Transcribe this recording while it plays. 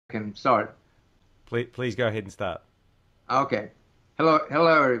can start. Please go ahead and start. Okay. Hello,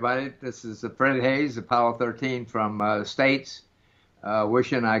 everybody. This is Fred Haise, Apollo 13 from the States.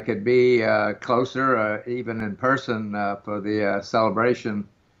 Wishing I could be closer, even in person, for the celebration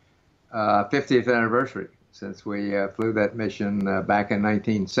 50th anniversary, since we flew that mission back in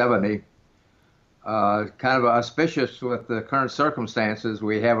 1970. Kind of auspicious with the current circumstances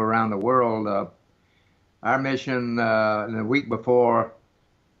we have around the world. Our mission in the week before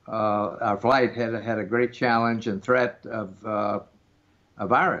our flight had a great challenge and threat of a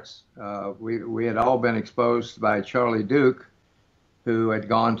virus. We had all been exposed by Charlie Duke, who had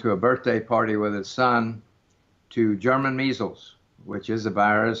gone to a birthday party with his son, to German measles, which is a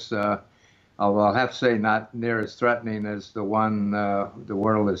virus, although I'll have to say not near as threatening as the one the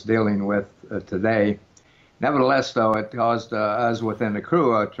world is dealing with today. Nevertheless, though, it caused us within the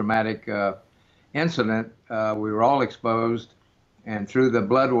crew a traumatic incident. We were all exposed, and through the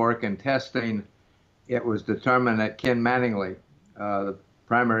blood work and testing, it was determined that Ken Manningly, the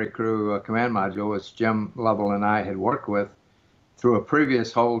primary crew command module, which Jim Lovell and I had worked with through a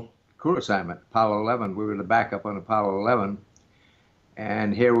previous whole crew assignment, Apollo 11. We were the backup on Apollo 11.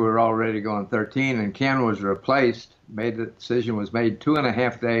 And here we were already going 13, and Ken was replaced. The decision was made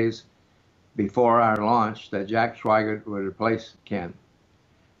 2.5 days before our launch that Jack Schweigert would replace Ken.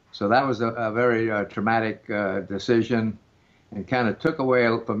 So that was a very traumatic decision, and kind of took away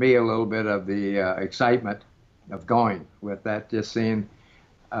for me a little bit of the excitement of going with that. Just seeing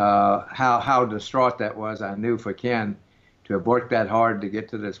how distraught that was, I knew for Ken to have worked that hard to get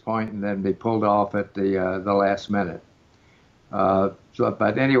to this point and then be pulled off at the last minute.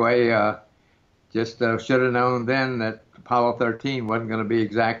 But anyway, just should have known then that Apollo 13 wasn't going to be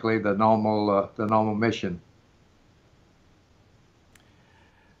exactly the normal mission.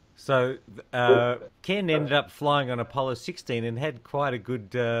 So Ken ended up flying on Apollo 16 and had quite a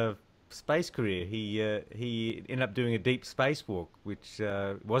good space career. He ended up doing a deep spacewalk, which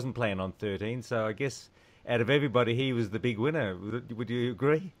wasn't planned on 13. So I guess out of everybody, he was the big winner. Would you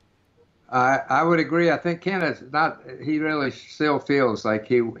agree? I would agree. I think Ken is not. He really still feels like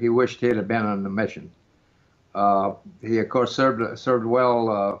he wished he'd have been on the mission. He of course served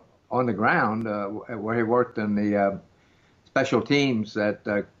well on the ground where he worked in the special teams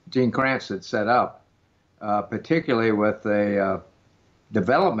that Gene Kranz had set up, particularly with a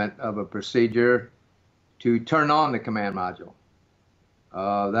development of a procedure to turn on the command module.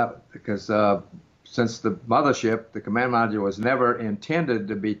 Because since the mothership, the command module was never intended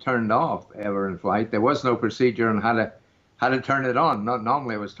to be turned off ever in flight. There was no procedure on how to turn it on.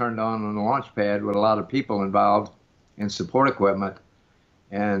 Normally it was turned on the launch pad with a lot of people involved in support equipment.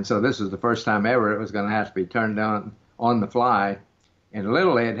 And so this was the first time ever it was going to have to be turned on the fly. And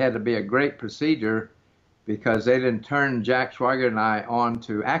literally it had to be a great procedure because they didn't turn Jack Schweigert and I on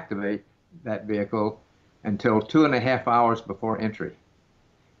to activate that vehicle until 2.5 hours before entry.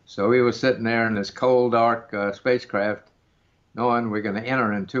 So we were sitting there in this cold, dark spacecraft, knowing we're going to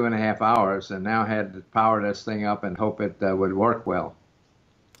enter in 2.5 hours, and now had to power this thing up and hope it would work well.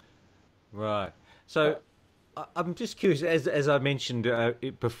 Right. So I'm just curious, as I mentioned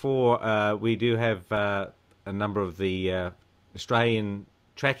before, we do have a number of the Australian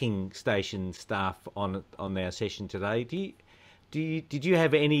tracking station staff on our session today. Did you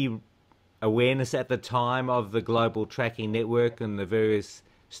have any awareness at the time of the global tracking network and the various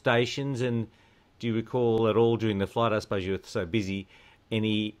stations, and do you recall at all during the flight, I suppose you were so busy,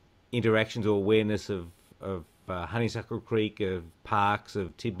 any interactions or awareness of Honeysuckle Creek, of Parkes,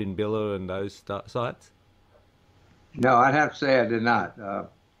 of Tidbinbilla and those sites? No, I'd have to say I did not.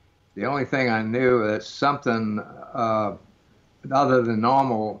 The only thing I knew that something other than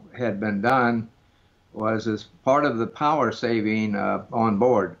normal had been done was as part of the power saving on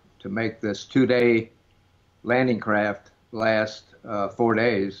board to make this 2-day landing craft last 4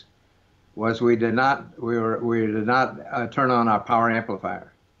 days, was we did not turn on our power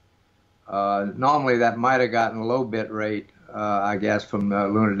amplifier. Normally that might have gotten low bit rate, I guess, from the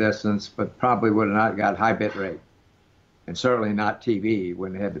lunar distance, but probably would have not got high bit rate, and certainly not TV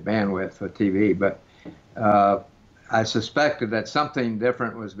when they had the bandwidth for TV. But I suspected that something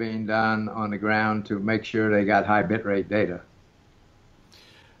different was being done on the ground to make sure they got high bit rate data.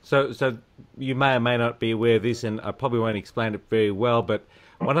 So you may or may not be aware of this, and I probably won't explain it very well, but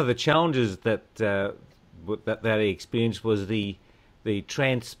one of the challenges that they experienced was the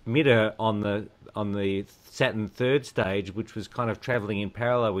transmitter on the Saturn third stage, which was kind of traveling in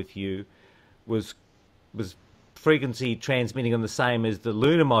parallel with you, was frequency transmitting on the same as the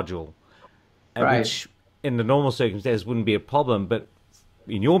lunar module, Right. which in the normal circumstances wouldn't be a problem, but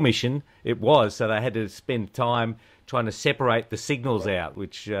in your mission it was. So they had to spend time trying to separate the signals out,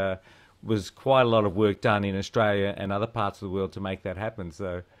 which was quite a lot of work done in Australia and other parts of the world to make that happen.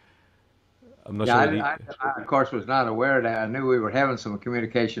 So I'm not Yeah, sure I of course was not aware of that. I knew we were having some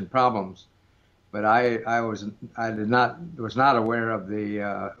communication problems, but I did not was not aware of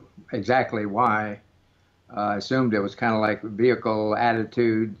the exactly why. I assumed it was kind of like vehicle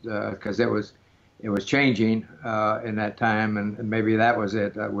attitude because it was changing in that time, and maybe that was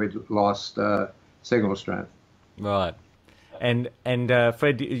it. We'd lost signal strength. right. And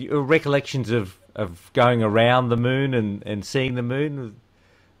Fred, your recollections of going around the moon and seeing the moon,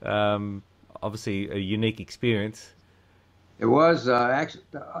 obviously a unique experience. It was actually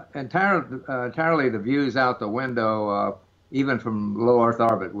entirely the views out the window, even from low Earth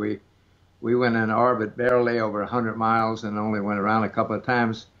orbit. We went in orbit barely over 100 miles and only went around a couple of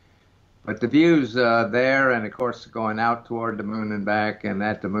times. But the views there, and of course going out toward the moon and back, and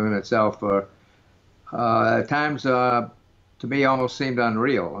at the moon itself, at times to me almost seemed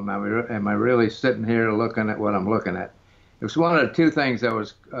unreal. Am I really sitting here looking at what I'm looking at? It was one of the two things that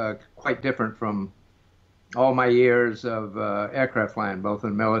was quite different from all my years of aircraft flying, both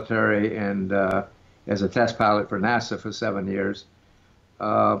in military and as a test pilot for NASA for 7 years.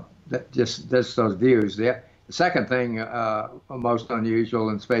 Just those views. The second thing most unusual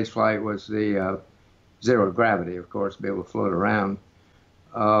in space flight was the zero gravity, of course, be able to float around.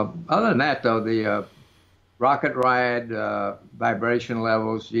 Other than that, though, the rocket ride, vibration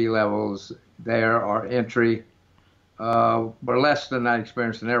levels, G levels there, or entry were less than I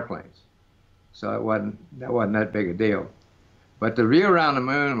experienced in airplanes. So that wasn't that big a deal. But the view around the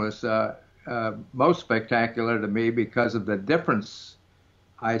moon was most spectacular to me because of the difference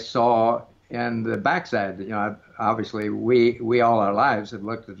I saw in the backside. You know, obviously we all our lives have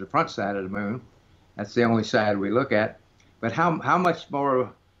looked at the front side of the moon. That's the only side we look at. But how much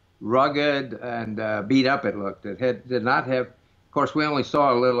more rugged and beat up it looked. Did not have. Of course, we only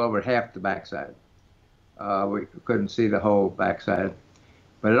saw a little over half the backside. We couldn't see the whole backside.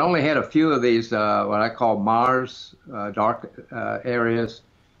 But it only had a few of these, what I call Mars dark areas,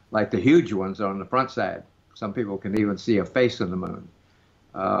 like the huge ones on the front side. Some people can even see a face on the moon.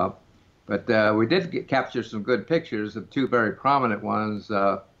 But we did capture some good pictures of two very prominent ones,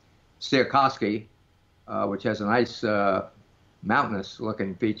 Tsiolkovsky, which has a nice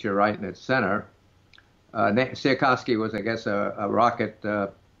mountainous-looking feature right in its center. Tsiolkovsky was, I guess, a rocket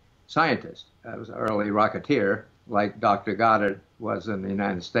scientist. That was an early rocketeer, like Dr. Goddard was in the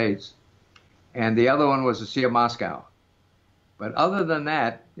United States. And the other one was the Sea of Moscow. But other than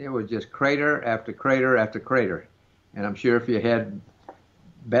that, it was just crater after crater after crater. And I'm sure if you had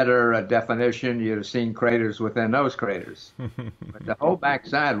better definition, you'd have seen craters within those craters. But the whole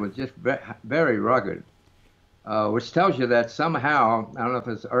backside was just very rugged, which tells you that somehow, I don't know if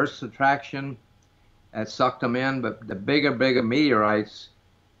it's Earth's attraction that sucked them in, but the bigger meteorites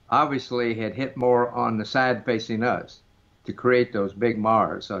obviously had hit more on the side facing us to create those big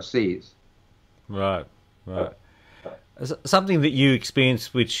Mars or seas. Right. Something that you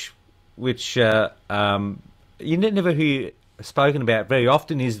experienced, which you never hear spoken about very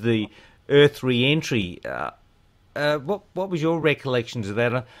often, is the Earth re-entry. What was your recollections of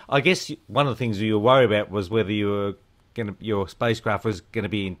that? I guess one of the things you were worried about was whether your spacecraft was going to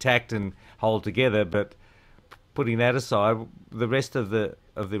be intact and hold together. But putting that aside, the rest of the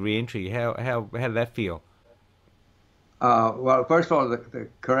re-entry, how did that feel? Well, first of all, the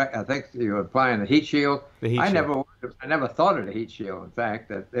correct. I think you're applying the heat shield. The heat shield. I never thought of the heat shield. In fact,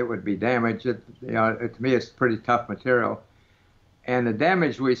 that it would be damaged. To me, it's pretty tough material. And the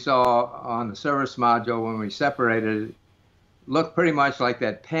damage we saw on the service module when we separated it looked pretty much like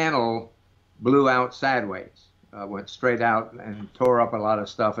that panel blew out sideways, went straight out and tore up a lot of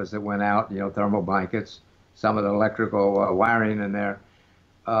stuff as it went out. Thermal blankets, some of the electrical wiring in there.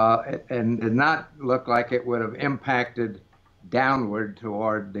 And did not look like it would have impacted downward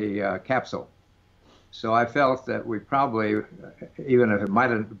toward the capsule. So I felt that we probably, even if it might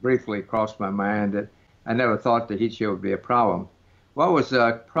have briefly crossed my mind, that I never thought the heat shield would be a problem. What was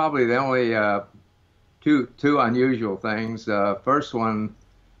probably the only two unusual things. First one,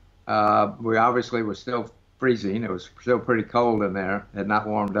 we obviously were still freezing. It was still pretty cold in there, had not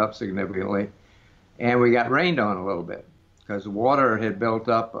warmed up significantly. And we got rained on a little bit, because water had built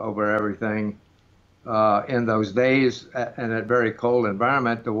up over everything in those days in that very cold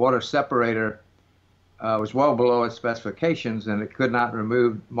environment. The water separator was well below its specifications, and it could not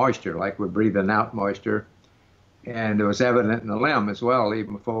remove moisture, like we're breathing out moisture. And it was evident in the LEM as well,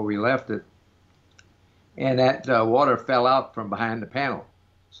 even before we left it. And that water fell out from behind the panel.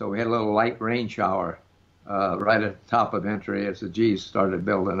 So we had a little light rain shower right at the top of entry as the G's started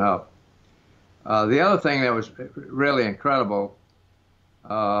building up. The other thing that was really incredible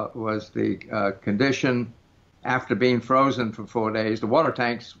was the condition after being frozen for 4 days. The water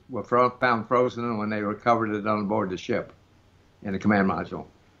tanks were found frozen when they recovered it on board the ship in the command module.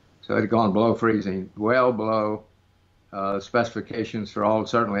 So it had gone below freezing, well below specifications for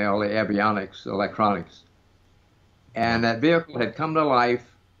certainly all the avionics, electronics. And that vehicle had come to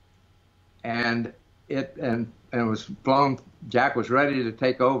life, and it was blown. Jack was ready to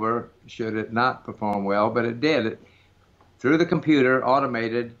take over should it not perform well, but it did. Through the computer,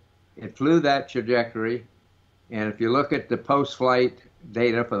 automated, it flew that trajectory. And if you look at the post-flight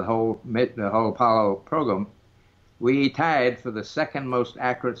data for the whole Apollo program, we tied for the second most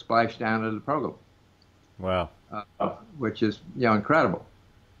accurate splashdown of the program. Wow. Which is incredible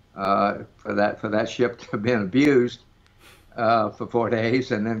for that ship to have been abused for 4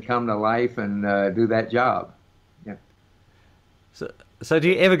 days and then come to life and do that job. Yeah. So do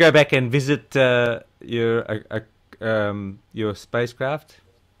you ever go back and visit your spacecraft,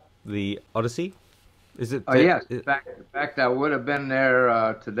 the Odyssey? Is it? Yes. In fact, I would have been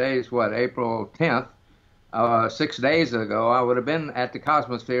there. Today's what, April 10th. 6 days ago, I would have been at the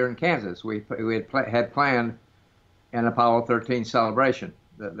Cosmosphere in Kansas. We had planned an Apollo 13 celebration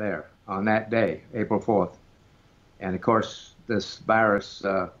there on that day, April 4th. And of course, this virus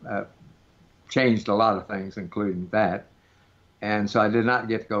changed a lot of things, including that. And so I did not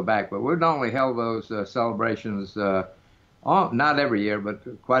get to go back. But we've normally held those celebrations, not every year, but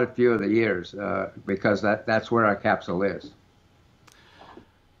quite a few of the years, because that's where our capsule is.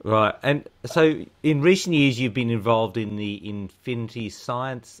 Right. And so in recent years, you've been involved in the Infinity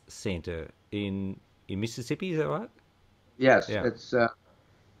Science Center in Mississippi, is that right? Yes. Yeah.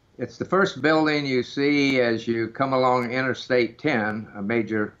 It's the first building you see as you come along Interstate 10, a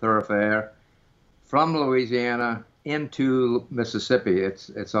major thoroughfare, from Louisiana into Mississippi.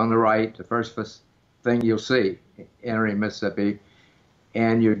 It's on the right, the first thing you'll see entering Mississippi.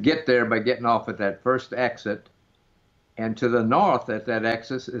 And you get there by getting off at that first exit. And to the north at that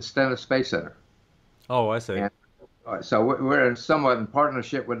exit is Stennis Space Center. Oh, I see. And, so we're somewhat in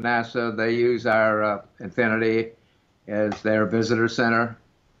partnership with NASA. They use our Infinity as their visitor center.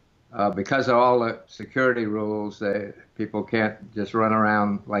 Because of all the security rules, people can't just run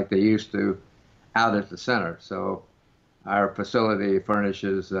around like they used to out at the center. So our facility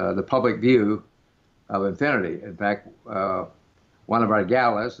furnishes the public view of Infinity. In fact, one of our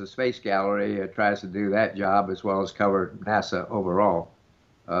galas, the Space Gallery, tries to do that job as well as cover NASA overall.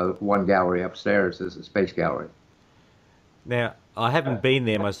 One gallery upstairs is the Space Gallery. Now, I haven't been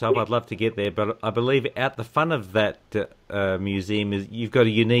there myself. I'd love to get there, but I believe out the front of that museum you've got a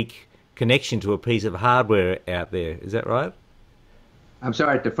unique connection to a piece of hardware out there. Is that right? I'm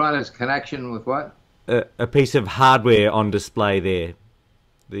sorry, at the front is connection with what? A piece of hardware on display there,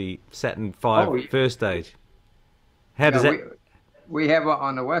 the Saturn V first stage. How does that? We have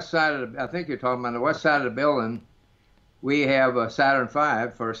on the west side of I think you're talking about the west side of the building, we have a Saturn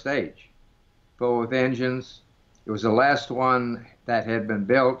V first stage, full with engines. It was the last one that had been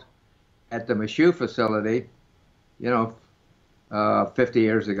built at the Michoud facility, 50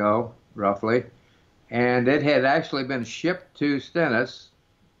 years ago, roughly. And it had actually been shipped to Stennis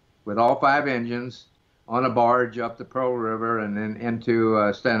with all 5 engines on a barge up the Pearl River and then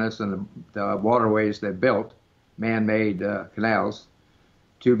into Stennis and the waterways they built, man-made canals,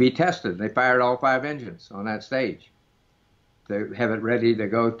 to be tested. They fired all 5 engines on that stage to have it ready to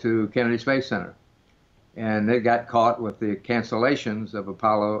go to Kennedy Space Center. And they got caught with the cancellations of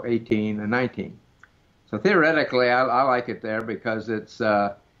Apollo 18 and 19. So theoretically, I like it there because it's,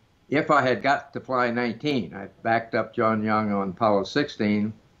 if I had got to fly 19, I backed up John Young on Apollo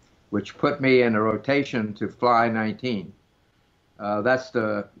 16, which put me in a rotation to fly 19. That's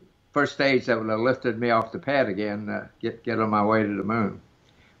the first stage that would have lifted me off the pad again, get on my way to the moon.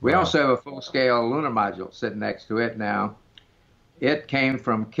 We also have a full-scale lunar module sitting next to it now. It came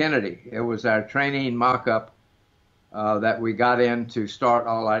from Kennedy. It was our training mock-up that we got in to start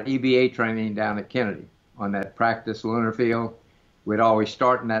all our EVA training down at Kennedy on that practice lunar field. We'd always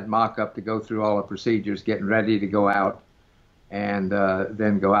start in that mock-up to go through all the procedures, getting ready to go out, and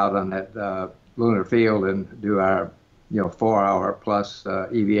then go out on that lunar field and do our 4-hour plus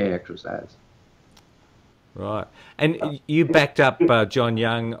EVA exercise. Right. And you backed up John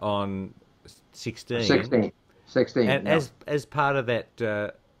Young on 16. 16. And yeah. as part of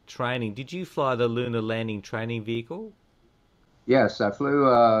that training, did you fly the lunar landing training vehicle? Yes, I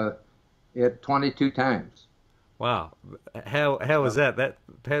flew it 22 times. Wow. How was that? That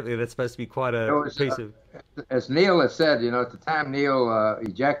apparently that's supposed to be quite a piece of. As Neil has said, at the time Neil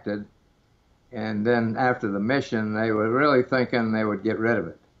ejected, and then after the mission, they were really thinking they would get rid of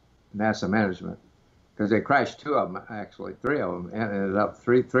it. NASA management because they crashed two of them, actually, three of them, and ended up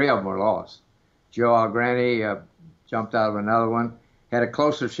three of them were lost. Joe Algranti jumped out of another one, had a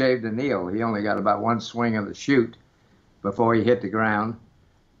closer shave than Neil. He only got about one swing of the chute before he hit the ground.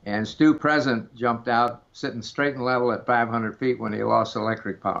 And Stu Present jumped out sitting straight and level at 500 feet when he lost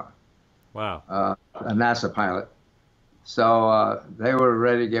electric power. Wow. A NASA pilot. So they were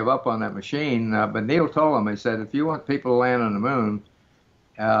ready to give up on that machine. But Neil told them, he said, if you want people to land on the moon,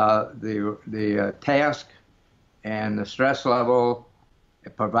 the task and the stress level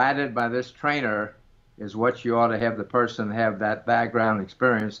provided by this trainer is what you ought to have the person have that background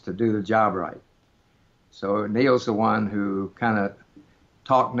experience to do the job right. So Neil's the one who kind of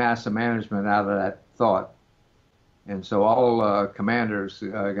talked NASA management out of that thought. And so all commanders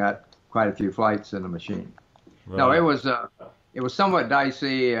got quite a few flights in the machine. Right. No, it was somewhat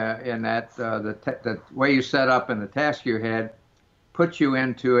dicey in that the way you set up and the task you had put you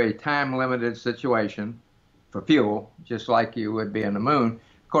into a time-limited situation for fuel, just like you would be in the moon.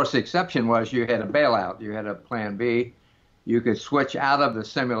 Of course, the exception was you had a bailout. You had a plan B. You could switch out of the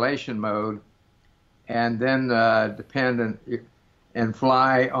simulation mode and then depend and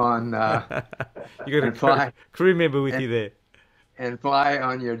fly on. You got a crew member with you there. And fly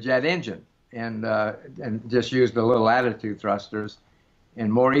on your jet engine and just use the little attitude thrusters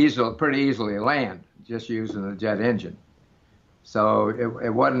and pretty easily land just using the jet engine. So it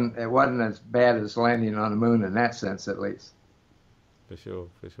wasn't as bad as landing on the moon in that sense, at least. For sure,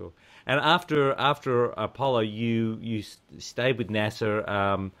 for sure. And after Apollo, you stayed with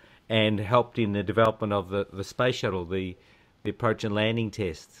NASA and helped in the development of the space shuttle, the approach and landing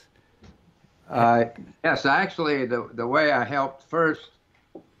tests. Yes, actually, the way I helped first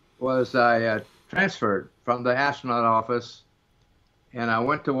was I transferred from the astronaut office, and I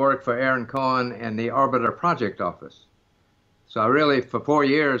went to work for Aaron Cohen in the Orbiter Project Office. So I really, for 4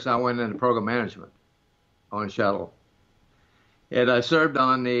 years, I went into program management on Shuttle. And I served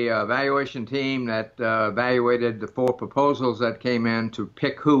on the evaluation team that evaluated the 4 proposals that came in to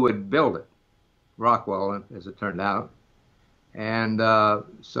pick who would build it. Rockwell, as it turned out. And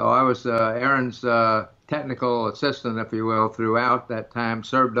so I was Aaron's technical assistant, if you will, throughout that time,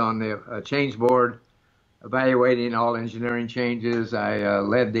 served on the change board, evaluating all engineering changes. I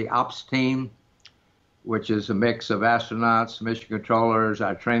led the ops team, which is a mix of astronauts, mission controllers,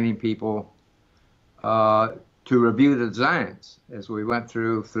 our training people, to review the designs as we went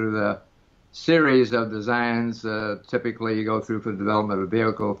through the series of designs. Typically, you go through for the development of a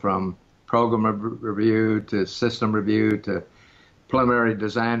vehicle from program review to system review to preliminary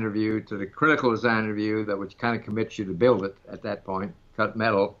design review to the critical design review that would kind of commit you to build it at that point, cut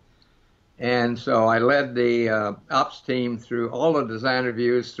metal. And so I led the ops team through all the design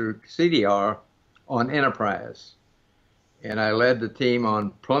reviews through CDR on Enterprise. And I led the team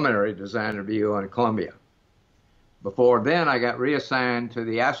on preliminary design review on Columbia. Before then, I got reassigned to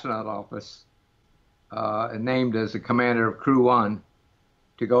the astronaut office and named as the commander of Crew 1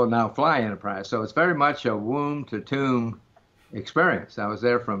 to go now fly Enterprise. So it's very much a womb to tomb experience. I was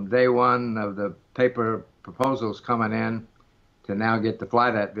there from day one of the paper proposals coming in to now get to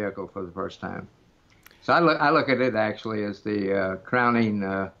fly that vehicle for the first time. So I look at it actually as the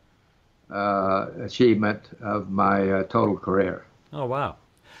crowning achievement of my total career. Oh, wow.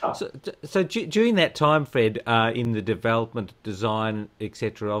 So during that time, Fred, in the development, design,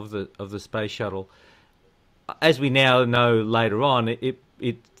 etc., of the space shuttle, as we now know later on,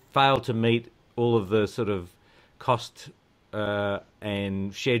 it failed to meet all of the sort of cost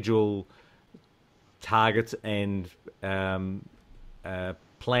and schedule targets and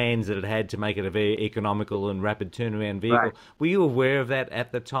plans that it had to make it a very economical and rapid turnaround vehicle. Right. Were you aware of that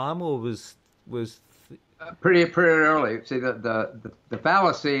at the time, or was pretty early? See, the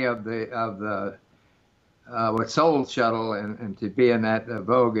fallacy of the what sold Shuttle and to be in that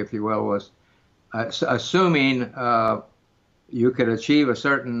vogue, if you will, was assuming you could achieve a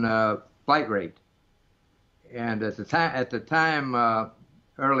certain flight rate. And at the time,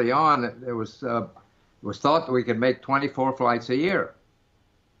 early on, it was thought that we could make 24 flights a year,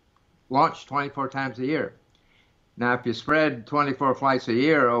 launch 24 times a year. Now, if you spread 24 flights a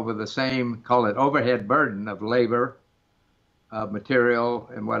year over the same, call it overhead burden of labor, of material,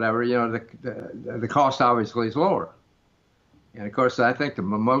 and whatever, you know, the cost obviously is lower. And of course, I think the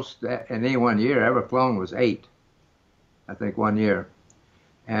most in any one year ever flown was 8. I think 1 year.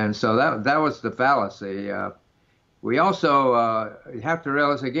 And so that was the fallacy. We also have to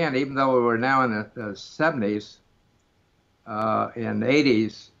realize again, even though we were now in the 70s and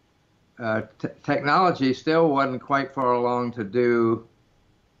 80s, technology still wasn't quite far along to do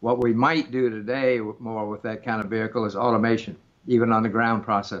what we might do today more with that kind of vehicle is automation. even on the ground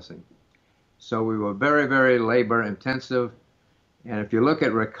processing. So we were very, very labor intensive. And if you look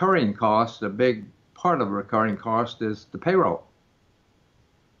at recurring costs, a big part of recurring cost is the payroll.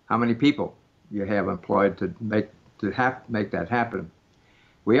 How many people you have employed to make that happen.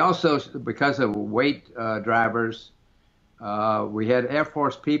 We also, because of weight drivers, we had Air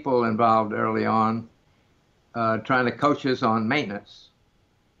Force people involved early on, trying to coach us on maintenance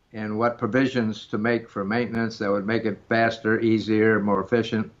and what provisions to make for maintenance that would make it faster, easier, more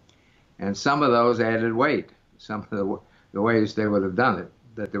efficient. And some of those added weight, some of the ways they would have done it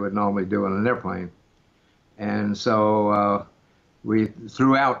that they would normally do on an airplane. And so we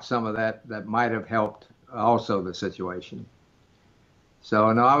threw out some of that might have helped also the situation.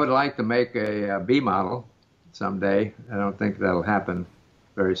 So no, I would like to make a B model someday. I don't think that'll happen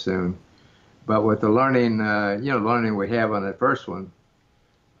very soon. But with the learning, learning we have on that first one,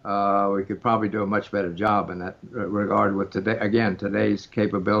 we could probably do a much better job in that regard with today's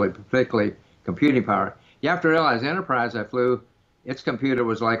capability, particularly computing power. You have to realize, Enterprise I flew, its computer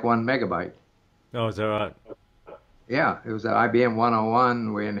was like 1 megabyte. Oh, is that right? Yeah, it was an IBM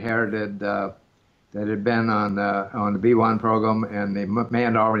 101 we inherited that had been on the B1 program and the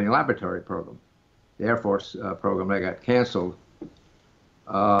Manned Orbiting Laboratory program, the Air Force program that got canceled.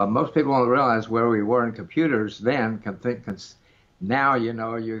 Most people don't realize where we were in computers then. Now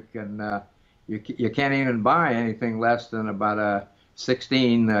you can't even buy anything less than about a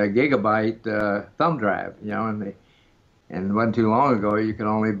 16 gigabyte thumb drive. And it wasn't too long ago you could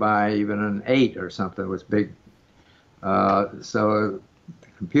only buy even an 8 or something. It was big. So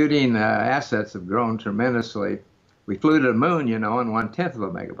computing assets have grown tremendously. We flew to the moon, in 1/10 of a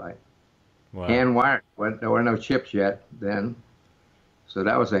megabyte. Wow. Hand wired. There were no chips yet then. So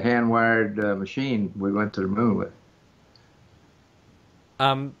that was a hand wired machine we went to the moon with.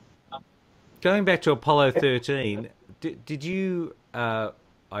 Going back to Apollo 13, did you, I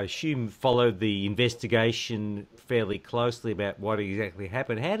assume, follow the investigation fairly closely about what exactly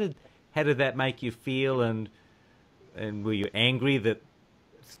happened? How did that make you feel, and were you angry that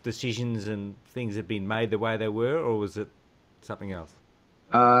decisions and things had been made the way they were, or was it something else?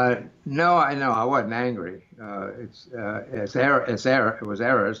 No, I wasn't angry. It was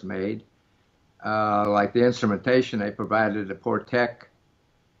errors made, like the instrumentation they provided the poor tech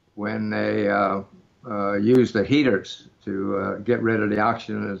when they used the heaters to get rid of the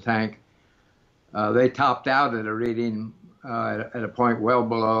oxygen in the tank. They topped out at a reading at a point well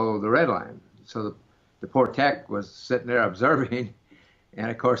below the red line. So the poor tech was sitting there observing, and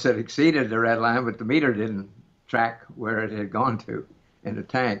of course it exceeded the red line, but the meter didn't track where it had gone to in the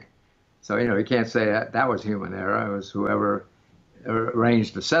tank. So, you can't say that was human error. It was whoever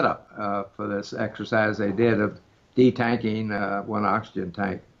arranged the setup for this exercise they did of detanking one oxygen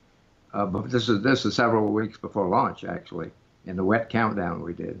tank. But this is several weeks before launch, actually, in the wet countdown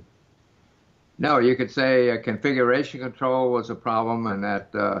we did. No, you could say configuration control was a problem, and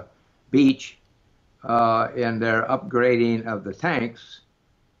that Beach, in their upgrading of the tanks,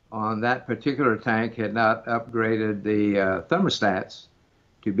 on that particular tank had not upgraded the thermostats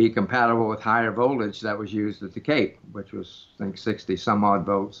to be compatible with higher voltage that was used at the Cape, which was, I think, 60 some odd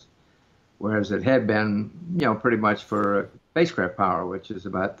volts, whereas it had been, pretty much for spacecraft power, which is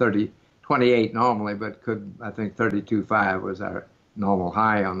about 28 normally, but I think 32.5 was our normal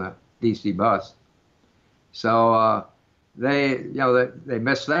high on the DC bus. So they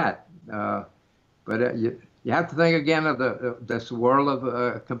missed that. But you have to think again of this world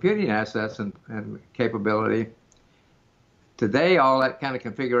of computing assets and capability. Today, all that kind of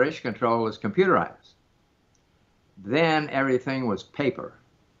configuration control is computerized. Then everything was paper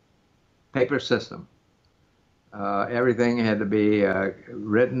system. Everything had to be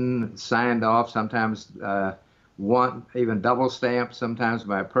written, signed off, sometimes even double stamped, sometimes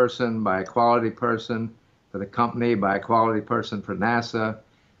by a person, by a quality person for the company, by a quality person for NASA,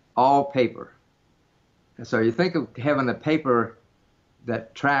 all paper. And so you think of having a paper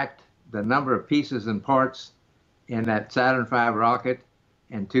that tracked the number of pieces and parts in that Saturn V rocket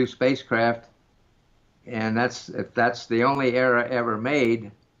and 2 spacecraft, and if that's the only error ever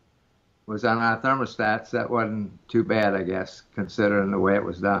made was on our thermostats, that wasn't too bad, I guess, considering the way it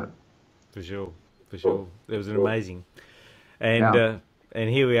was done. For sure. It was an amazing, and Yeah. and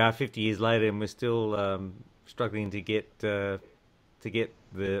here we are 50 years later, and we're still struggling to get the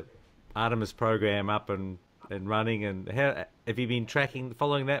Artemis program up and running. And how have you been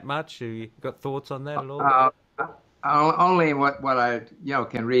following that much? Have you got thoughts on that at all? Only what I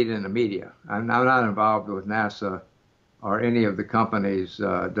can read in the media. I'm not involved with NASA or any of the companies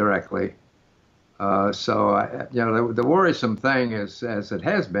directly. So the worrisome thing is, as it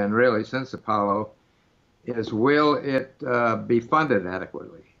has been really since Apollo, is will it be funded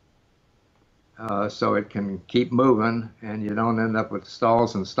adequately so it can keep moving and you don't end up with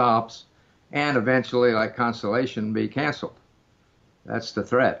stalls and stops and eventually, like Constellation, be canceled. That's the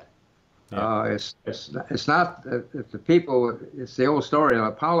threat. Yeah. It's not the people. It's the old story.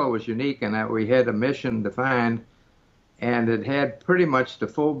 Apollo was unique in that we had a mission defined, and it had pretty much the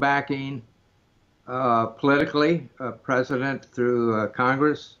full backing politically, president through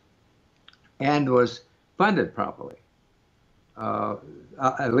Congress, and was funded properly. Uh,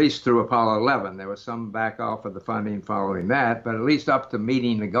 at least through Apollo 11, there was some back off of the funding following that, but at least up to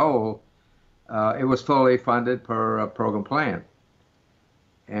meeting the goal, it was fully funded per program plan.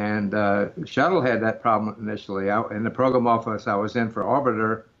 And Shuttle had that problem initially. In the program office I was in for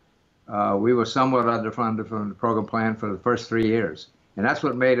Orbiter, we were somewhat underfunded from the program plan for the first 3 years. And that's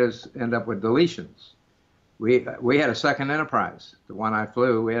what made us end up with deletions. We had a second Enterprise. The one I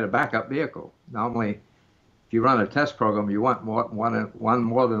flew, we had a backup vehicle. Normally, if you run a test program, you want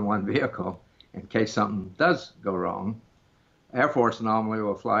more than one vehicle in case something does go wrong. Air Force normally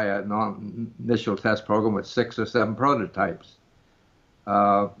will fly an initial test program with 6 or 7 prototypes.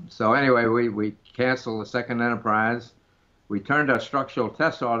 So anyway, we canceled the second Enterprise. We turned our structural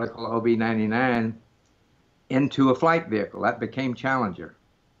test article, OB-99, into a flight vehicle. That became Challenger.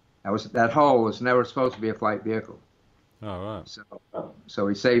 That hull was never supposed to be a flight vehicle. All right. So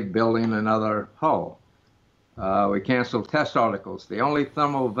we saved building another hull. We canceled test articles. The only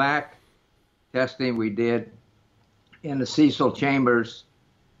thermal vac testing we did in the Cecil chambers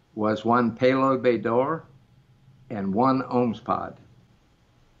was 1 payload bay door and 1 OMS pod.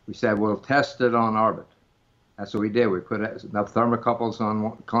 We said we'll test it on orbit. That's what we did. We put enough thermocouples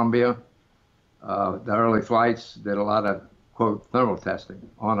on Columbia. The early flights did a lot of, quote, thermal testing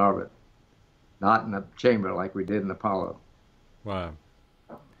on orbit, not in a chamber like we did in Apollo. Wow.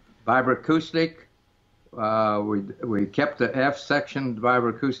 Vibroacoustic, we kept the F section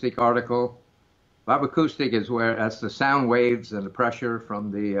vibroacoustic article. Vibroacoustic is where that's the sound waves and the pressure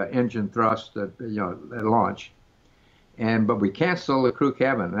from the engine thrust at launch. But we canceled the crew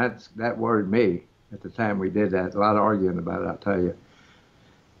cabin. That worried me at the time we did that. A lot of arguing about it, I'll tell you.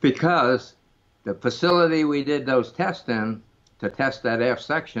 Because the facility we did those tests in, to test that F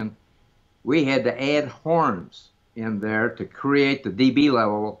section, we had to add horns in there to create the dB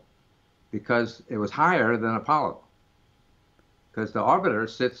level because it was higher than Apollo. Because the orbiter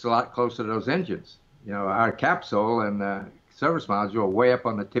sits a lot closer to those engines. You know, our capsule and the service module are way up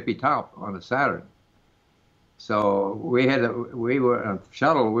on the tippy top on the Saturn. So we were on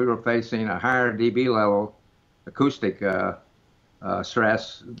Shuttle, we were facing a higher dB level acoustic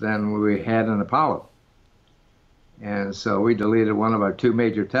stress than we had in Apollo. And so we deleted one of our 2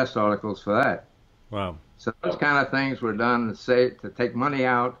 major test articles for that. Wow. So those kind of things were done to take money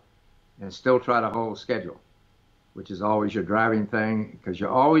out and still try to hold schedule, which is always your driving thing, because you're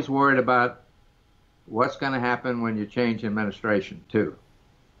always worried about what's going to happen when you change administration, too.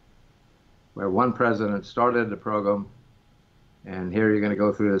 Where one president started the program, and here you're going to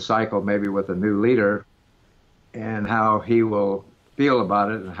go through the cycle maybe with a new leader, and how he will feel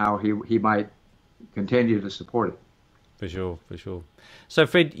about it and how he might continue to support it. For sure, for sure. So,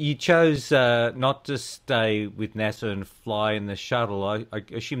 Fred, you chose not to stay with NASA and fly in the shuttle. I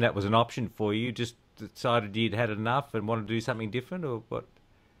assume that was an option for you. Just decided you'd had enough and wanted to do something different, or what?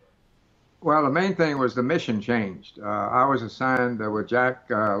 Well, the main thing was the mission changed. I was assigned with Jack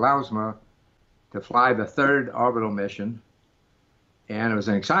Lausma to fly the 3rd orbital mission, and it was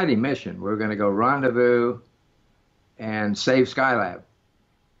an exciting mission. We were going to go rendezvous and save SkyLab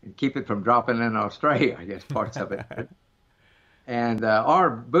and keep it from dropping in Australia, I guess, parts of it. And or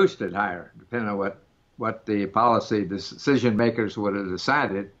boost it higher, depending on what the policy decision makers would have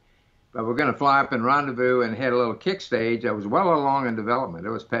decided. But we're going to fly up and rendezvous and had a little kick stage that was well along in development. It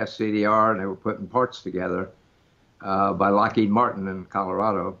was past CDR, and they were putting parts together by Lockheed Martin in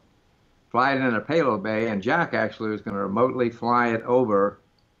Colorado. Fly it in a payload bay, and Jack actually was going to remotely fly it over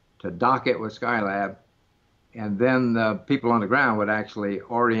to dock it with SkyLab, and then the people on the ground would actually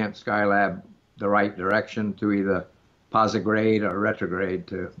orient SkyLab the right direction to either posigrade or retrograde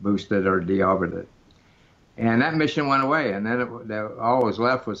to boost it or deorbit it. And that mission went away, and then all was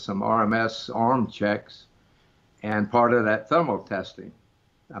left was some RMS arm checks and part of that thermal testing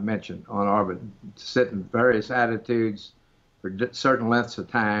I mentioned on orbit, sit in various attitudes for certain lengths of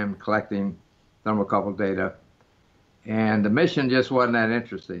time, collecting thermocouple data. And the mission just wasn't that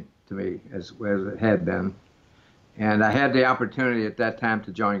interesting to me as it had been. And I had the opportunity at that time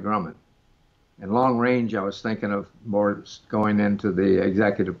to join Grumman. And long range, I was thinking of more going into the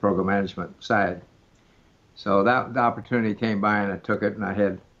executive program management side. So the opportunity came by, and I took it, and I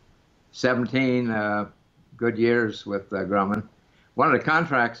had 17 good years with Grumman. One of the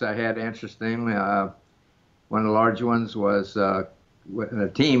contracts I had, interesting, one of the large ones was with a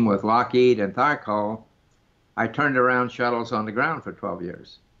team with Lockheed and Thiokol. I turned around shuttles on the ground for 12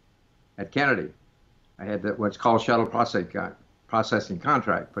 years at Kennedy. I had what's called shuttle processing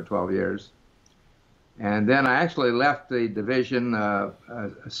contract for 12 years. And then I actually left the division, a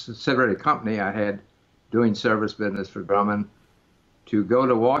subsidiary company I had doing service business for Grumman, to go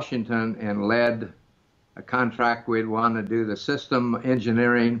to Washington and led a contract we'd want to do the system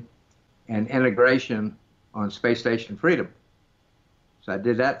engineering and integration on Space Station Freedom. So I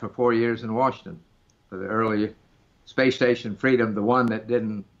did that for 4 years in Washington for the early Space Station Freedom, the one that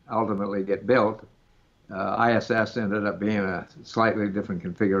didn't ultimately get built. ISS ended up being a slightly different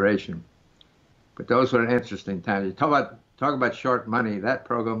configuration. But those were interesting times. You talk about short money. That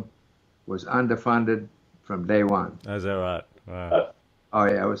program was underfunded from day one. Is that right? Wow. Oh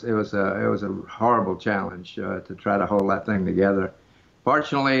yeah, it was a horrible challenge to try to hold that thing together.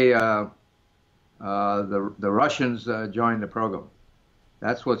 Fortunately, the Russians joined the program.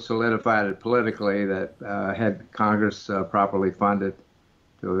 That's what solidified it politically. That had Congress properly funded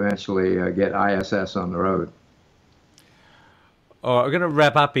to eventually get ISS on the road. All right, we're going to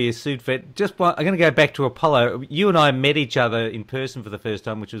wrap up here soon, Fred. I'm going to go back to Apollo. You and I met each other in person for the first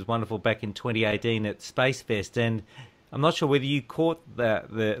time, which was wonderful, back in 2018 at Space Fest. And I'm not sure whether you caught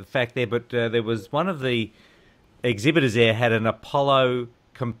the fact there, but there was one of the exhibitors there had an Apollo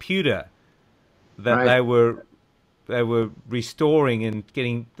computer that Right. they were restoring and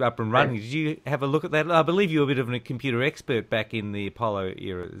getting up and running. Right. Did you have a look at that? I believe you were a bit of a computer expert back in the Apollo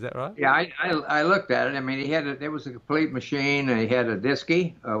era. Is that right? Yeah, I looked at it. I mean, it was a complete machine, and he had a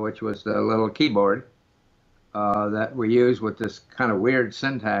disky, which was the little keyboard that we use with this kind of weird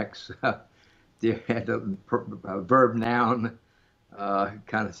syntax. You had the verb noun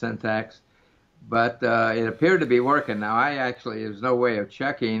kind of syntax, but it appeared to be working. Now, there's no way of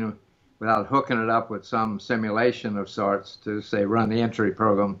checking without hooking it up with some simulation of sorts to say run the entry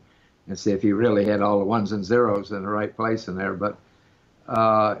program and see if you really had all the ones and zeros in the right place in there. But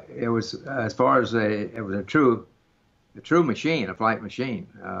it was, as far as it was a true machine, a flight machine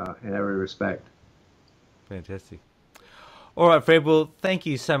in every respect. Fantastic. All right, Fred. Well, thank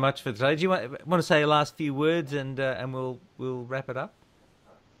you so much for today. Do you want to say your last few words, and we'll wrap it up?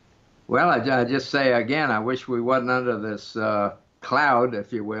 Well, I just say again, I wish we wasn't under this cloud,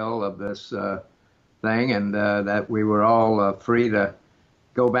 if you will, of this thing, and that we were all free to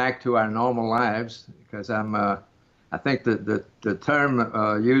go back to our normal lives. Because I think that the term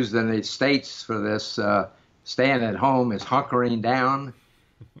used in the States for this staying at home is hunkering down,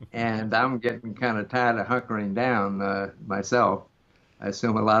 and I'm getting kind of tired of hunkering down myself. I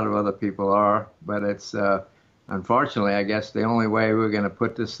assume a lot of other people are, but it's unfortunately, I guess, the only way we're going to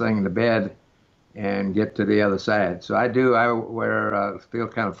put this thing to bed and get to the other side. So I wear, feel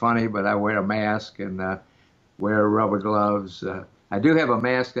kind of funny, but I wear a mask and wear rubber gloves. I do have a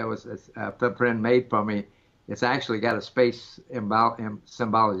mask that was a friend made for me. It's actually got a space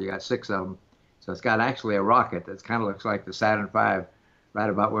symbology. Got 6 of them. So it's got actually a rocket that kind of looks like the Saturn V, right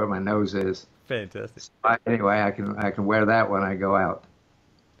about where my nose is. Fantastic. Anyway, I can wear that when I go out.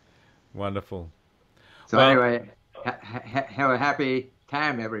 Wonderful. So anyway, have a happy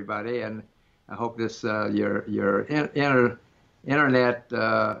time, everybody, and I hope this your internet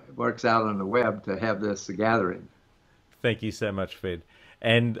works out on the web to have this gathering. Thank you so much, Fred.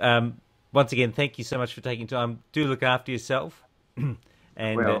 And once again, thank you so much for taking time. Do look after yourself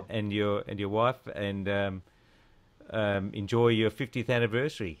and your wife, and enjoy your 50th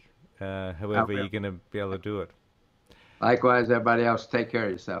anniversary, however you're going to be able to do it. Likewise, everybody else, take care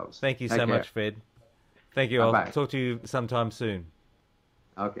of yourselves. Thank you so much, Fred. Thank you. Bye-bye. I'll talk to you sometime soon.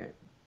 Okay.